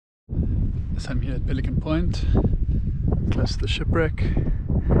So I'm here at Pelican Point, close to the shipwreck,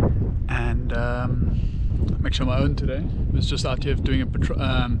 and I'm actually on my own today. I was just out here doing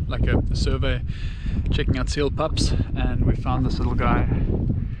a survey, checking out seal pups, and we found this little guy.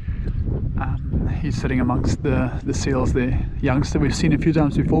 He's sitting amongst the seals, the youngster. We've seen a few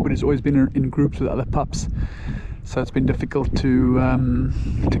times before, but he's always been in groups with other pups, so it's been difficult to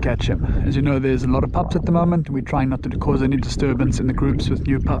catch him. As you know, there's a lot of pups at the moment. We're trying not to cause any disturbance in the groups with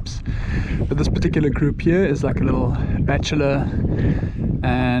new pups, but this particular group here is like a little bachelor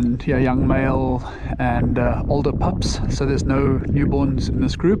and young male and older pups, so there's no newborns in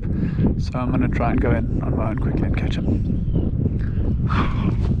this group. So I'm going to try and go in on my own quickly and catch him.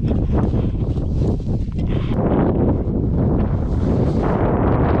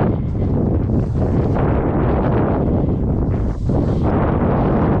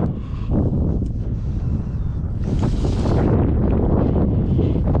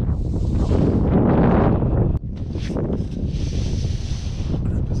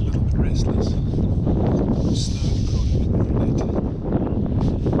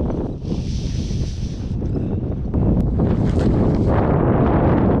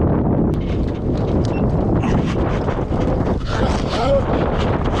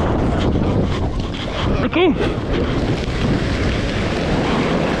 Okay.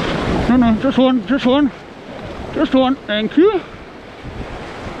 No, just one, thank you.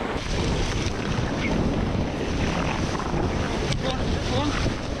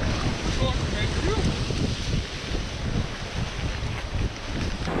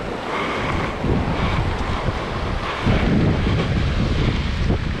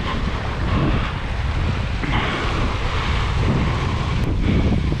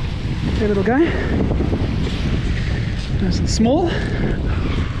 Okay, little guy. Nice and small.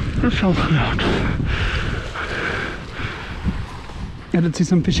 Let's help him out. I did see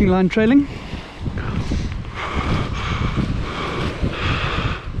some fishing line trailing.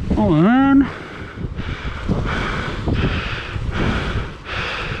 Oh man.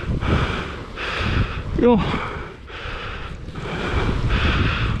 Yo.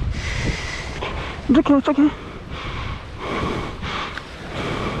 It's okay.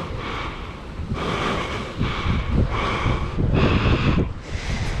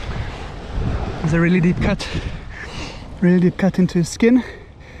 There's a really deep cut into his skin.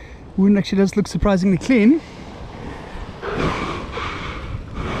 Wound actually does look surprisingly clean.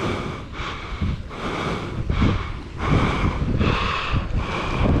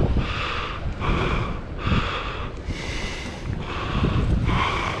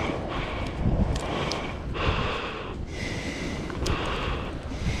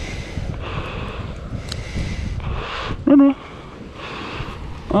 No.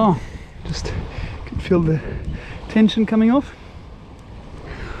 Oh, just can feel the tension coming off.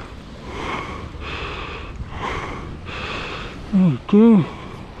 Okay.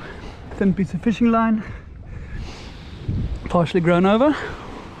 Thin piece of fishing line, partially grown over.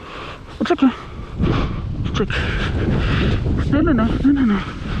 It's okay. It's okay. No.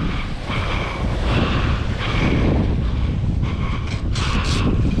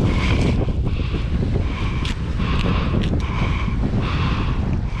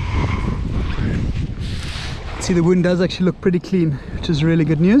 See, the wound does actually look pretty clean, which is really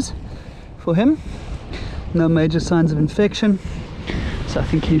good news for him. No major signs of infection, so I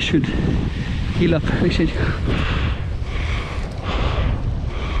think he should heal up.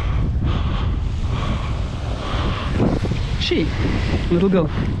 She, little girl.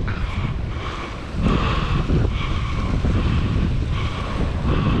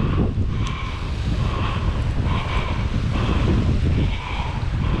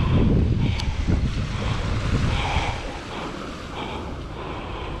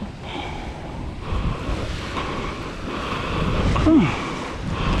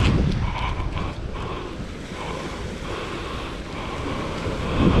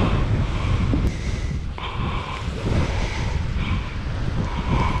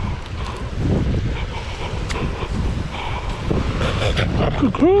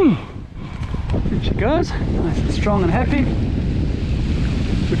 Okay. Here she goes, nice and strong and happy.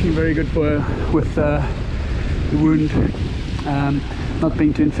 Looking very good for her with the wound not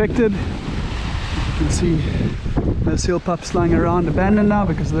being too infected. As you can see, no seal pups lying around abandoned now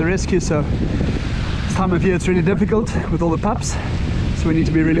because of the rescue, so this time of year it's really difficult with all the pups. So we need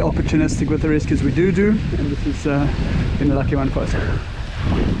to be really opportunistic with the rescues we do, and this has been a lucky one for us.